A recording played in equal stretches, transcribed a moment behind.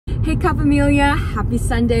Hey Cup Amelia, happy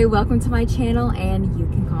Sunday. Welcome to my channel, and you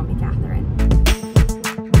can call me Catherine.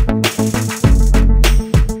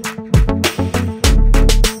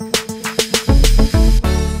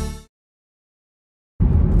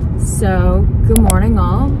 So, good morning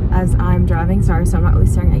all, as I'm driving. Sorry, so I'm not really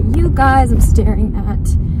staring at you guys. I'm staring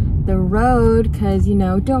at the road because, you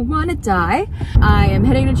know, don't want to die. I am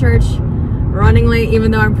heading to church, running late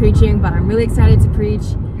even though I'm preaching, but I'm really excited to preach.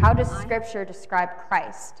 How does Scripture describe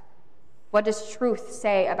Christ? What does truth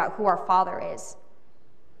say about who our Father is?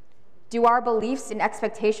 Do our beliefs and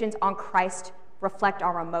expectations on Christ reflect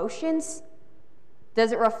our emotions?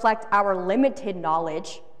 Does it reflect our limited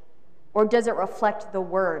knowledge? Or does it reflect the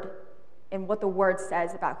Word and what the Word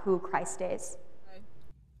says about who Christ is?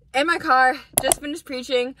 In my car, just finished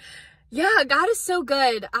preaching. Yeah, God is so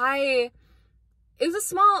good. It was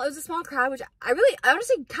a small crowd, which I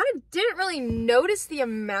honestly kind of didn't really notice the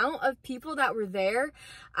amount of people that were there.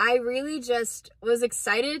 I really just was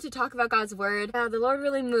excited to talk about God's word. The Lord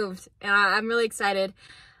really moved, and I'm really excited.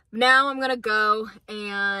 Now I'm gonna go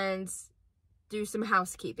and do some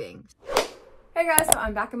housekeeping. Hey guys, so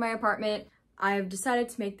I'm back in my apartment. I've decided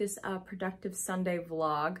to make this a productive Sunday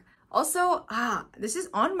vlog. Also, this is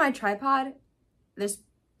on my tripod. This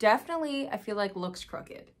definitely, I feel like, looks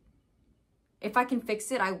crooked. If I can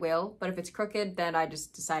fix it, I will, but if it's crooked, then I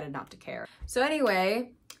just decided not to care. So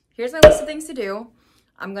anyway, here's my list of things to do.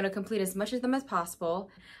 I'm gonna complete as much of them as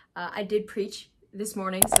possible. I did preach this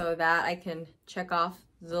morning so that I can check off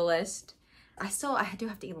the list. I do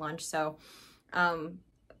have to eat lunch, so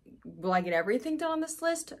will I get everything done on this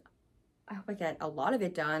list? I hope I get a lot of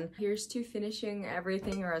it done. Here's to finishing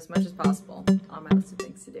everything or as much as possible on my list of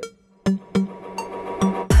things to do.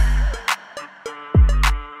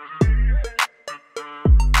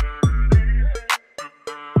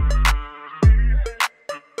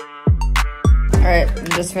 Alright,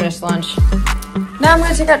 just finished lunch. Now I'm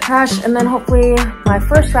gonna take out trash, and then hopefully my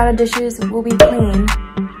first round of dishes will be clean,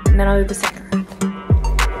 and then I'll do the second round.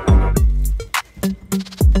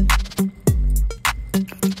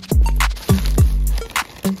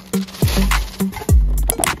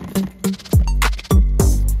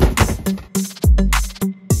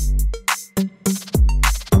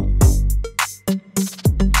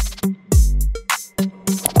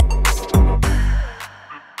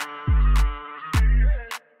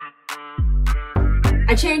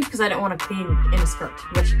 I changed because I didn't want to clean in a skirt,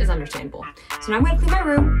 which is understandable. So now I'm going to clean my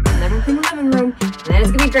room, and then I'm going to clean the living room, and then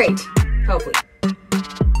it's going to be great. Hopefully.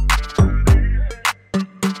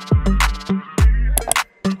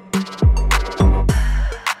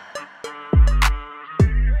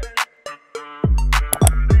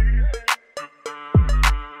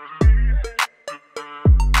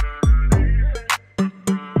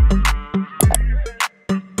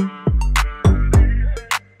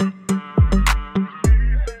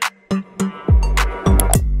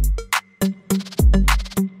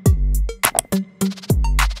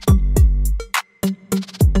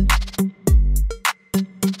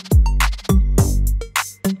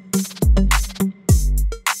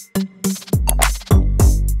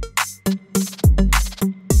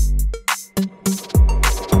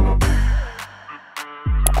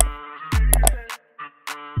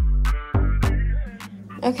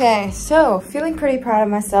 Okay, so feeling pretty proud of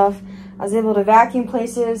myself. I was able to vacuum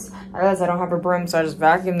places. I realized I don't have a broom, so I just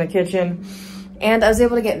vacuumed the kitchen. And I was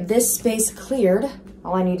able to get this space cleared.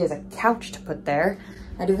 All I need is a couch to put there.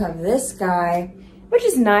 I do have this guy, which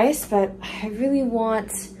is nice, but I really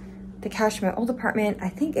want the couch in my old apartment. I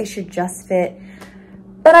think it should just fit,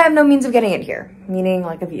 but I have no means of getting it here, meaning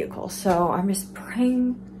like a vehicle. So I'm just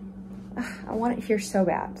praying. I want it here so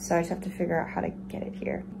bad, so I just have to figure out how to get it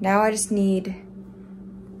here. Now I just need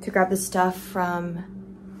to grab the stuff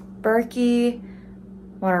from Berkey.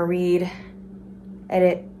 Want to read,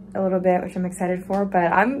 edit a little bit, which I'm excited for,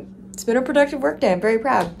 but it's been a productive work day. I'm very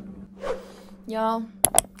proud. Y'all,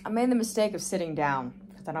 I made the mistake of sitting down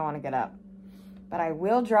because I don't want to get up, but I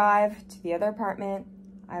will drive to the other apartment.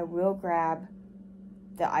 I will grab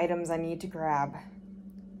the items I need to grab.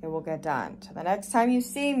 It will get done. So the next time you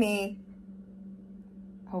see me,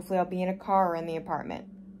 hopefully I'll be in a car or in the apartment.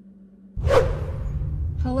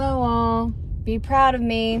 Hello all, be proud of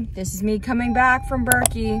me. This is me coming back from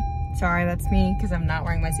Berkey. Sorry, that's me because I'm not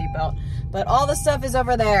wearing my seatbelt. But all the stuff is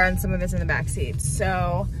over there and some of it's in the back seat.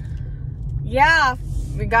 So yeah,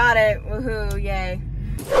 we got it, woohoo, yay.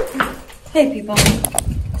 Hey people.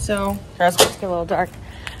 So, it's about to get a little dark.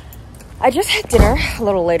 I just had dinner a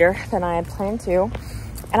little later than I had planned to.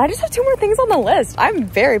 And I just have 2 more things on the list. I'm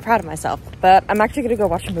very proud of myself, but I'm actually gonna go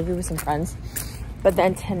watch a movie with some friends. But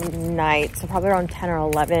then tonight, so probably around 10 or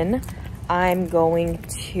 11, I'm going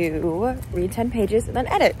to read 10 pages and then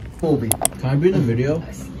edit. Colby, can I be in the video?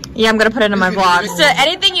 Yeah, I'm gonna put it in my vlog. So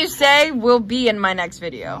anything you say will be in my next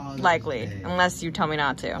video, likely, unless you tell me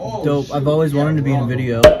not to. Dope. I've always wanted to be in a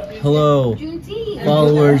video. Hello,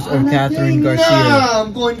 followers of Catherine Garcia.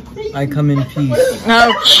 I come in peace.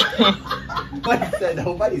 Okay.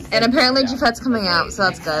 Nobody said And apparently Jafette's coming out, so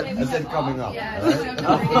that's good. I said coming up.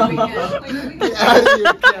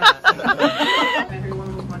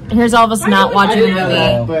 Here's all of us not watching the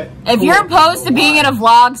movie. If you're opposed to being in a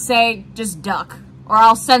vlog, say just duck, or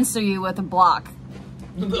I'll censor you with a block.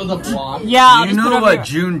 The block? Yeah. I'll You just put know it what over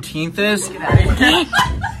here. Juneteenth is?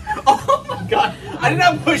 Oh my god! I did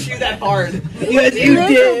not push you that hard. Yes, you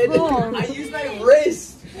did. I used my wrist.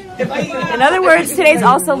 In other words, today's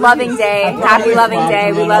also Loving Day. Happy Loving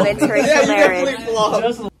Day. We love interracial marriage.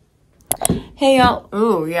 Hey y'all.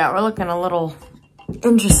 Ooh, yeah, we're looking a little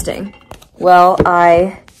interesting. Well,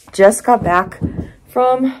 I just got back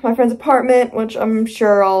from my friend's apartment, which I'm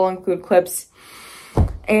sure I'll include clips.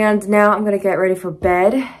 And now I'm gonna get ready for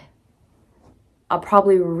bed. I'll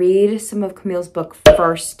probably read some of Camille's book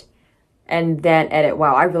first and then edit.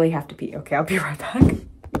 Wow, I really have to pee. Okay, I'll be right back.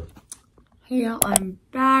 Hey y'all, I'm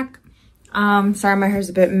back. Sorry my hair's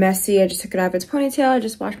a bit messy. I just took it out of its ponytail. I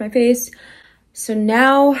just washed my face. So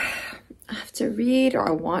now I have to read, or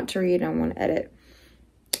I want to read, and I want to edit.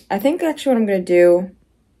 I think actually what I'm gonna do,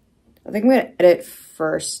 I think I'm gonna edit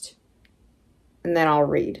first and then I'll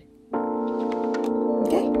read.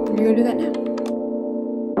 Okay, I'm gonna go do that now.